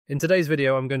In today's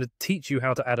video, I'm going to teach you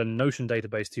how to add a Notion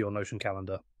database to your Notion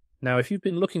calendar. Now, if you've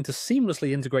been looking to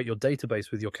seamlessly integrate your database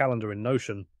with your calendar in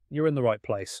Notion, you're in the right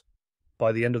place.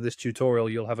 By the end of this tutorial,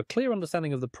 you'll have a clear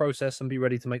understanding of the process and be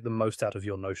ready to make the most out of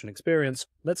your Notion experience.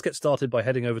 Let's get started by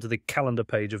heading over to the calendar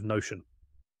page of Notion.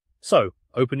 So,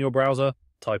 open your browser,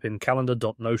 type in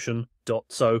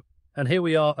calendar.notion.so, and here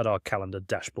we are at our calendar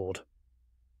dashboard.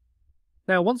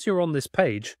 Now, once you're on this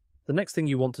page, the next thing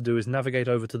you want to do is navigate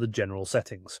over to the General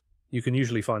Settings. You can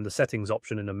usually find the Settings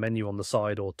option in a menu on the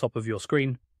side or top of your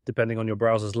screen, depending on your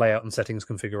browser's layout and settings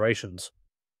configurations.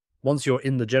 Once you're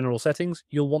in the General Settings,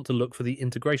 you'll want to look for the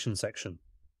Integration section.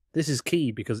 This is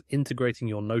key because integrating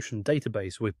your Notion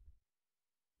database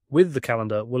with the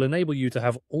calendar will enable you to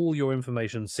have all your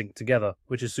information synced together,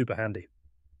 which is super handy.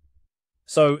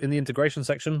 So, in the Integration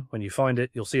section, when you find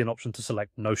it, you'll see an option to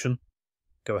select Notion.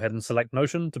 Go ahead and select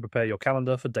Notion to prepare your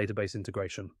calendar for database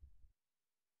integration.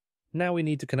 Now we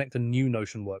need to connect a new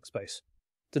Notion workspace.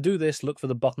 To do this, look for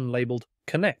the button labeled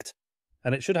Connect,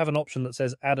 and it should have an option that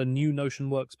says Add a new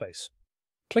Notion workspace.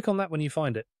 Click on that when you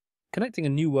find it. Connecting a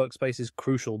new workspace is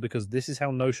crucial because this is how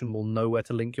Notion will know where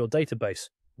to link your database.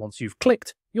 Once you've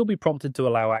clicked, you'll be prompted to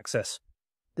allow access.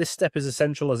 This step is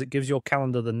essential as it gives your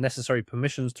calendar the necessary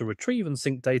permissions to retrieve and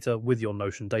sync data with your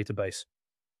Notion database.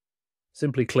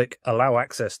 Simply click Allow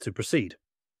Access to proceed.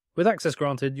 With access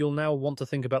granted, you'll now want to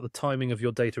think about the timing of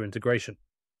your data integration.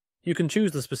 You can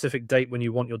choose the specific date when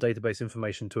you want your database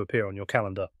information to appear on your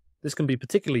calendar. This can be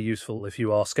particularly useful if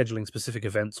you are scheduling specific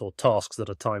events or tasks that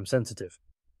are time-sensitive.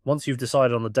 Once you've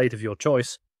decided on the date of your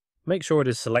choice, make sure it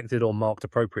is selected or marked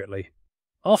appropriately.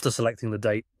 After selecting the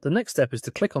date, the next step is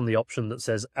to click on the option that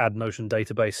says Add Notion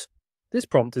Database. This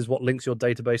prompt is what links your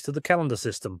database to the calendar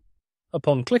system.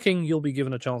 Upon clicking, you'll be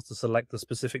given a chance to select the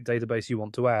specific database you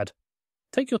want to add.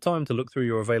 Take your time to look through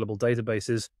your available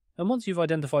databases, and once you've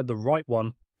identified the right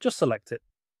one, just select it.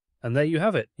 And there you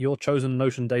have it, your chosen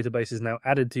Notion database is now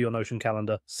added to your Notion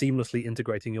calendar, seamlessly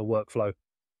integrating your workflow.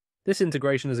 This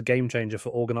integration is a game changer for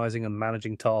organizing and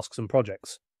managing tasks and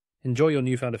projects. Enjoy your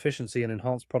newfound efficiency and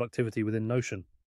enhanced productivity within Notion.